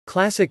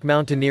Classic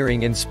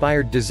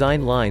mountaineering-inspired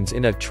design lines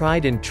in a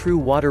tried-and-true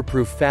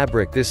waterproof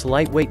fabric. This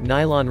lightweight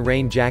nylon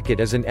rain jacket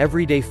is an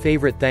everyday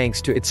favorite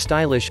thanks to its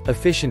stylish,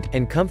 efficient,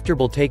 and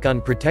comfortable take on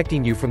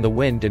protecting you from the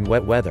wind and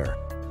wet weather.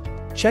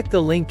 Check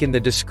the link in the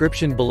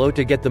description below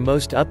to get the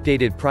most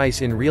updated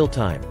price in real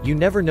time. You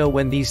never know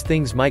when these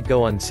things might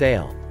go on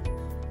sale.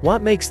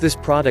 What makes this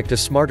product a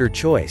smarter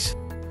choice?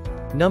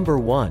 Number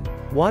 1.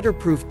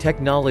 Waterproof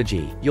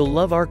technology. You'll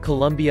love our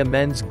Columbia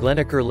Men's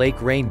Glennaker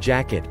Lake Rain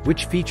Jacket,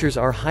 which features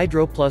our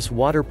hydroplus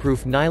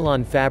waterproof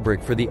nylon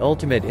fabric for the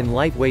ultimate in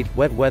lightweight,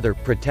 wet weather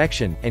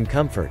protection and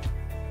comfort.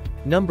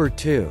 Number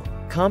 2.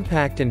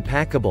 Compact and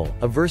packable,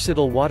 a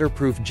versatile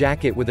waterproof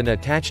jacket with an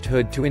attached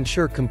hood to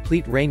ensure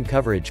complete rain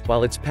coverage,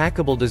 while its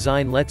packable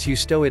design lets you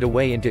stow it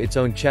away into its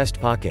own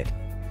chest pocket.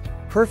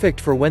 Perfect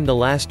for when the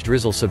last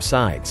drizzle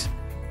subsides.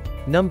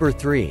 Number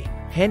 3.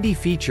 Handy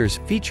features,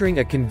 featuring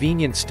a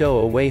convenient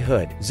stow-away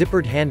hood,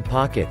 zippered hand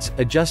pockets,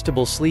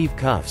 adjustable sleeve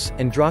cuffs,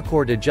 and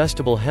drawcord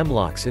adjustable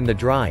hemlocks in the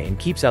dry and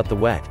keeps out the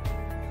wet.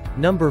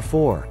 Number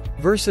 4.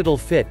 Versatile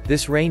fit.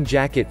 This rain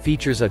jacket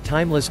features a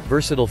timeless,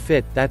 versatile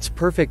fit that's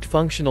perfect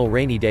functional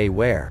rainy day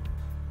wear.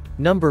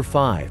 Number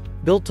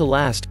 5. Built to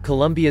last.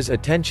 Columbia's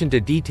attention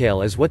to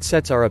detail is what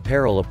sets our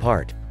apparel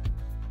apart.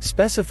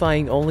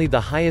 Specifying only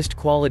the highest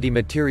quality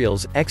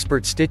materials,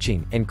 expert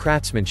stitching, and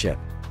craftsmanship.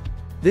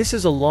 This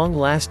is a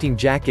long-lasting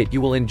jacket you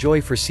will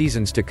enjoy for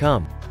seasons to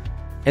come.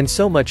 And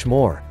so much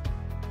more.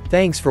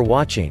 Thanks for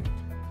watching.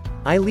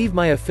 I leave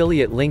my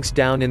affiliate links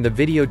down in the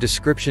video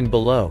description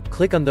below.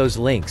 Click on those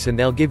links and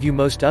they'll give you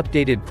most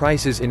updated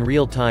prices in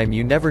real time.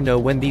 You never know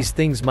when these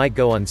things might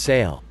go on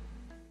sale.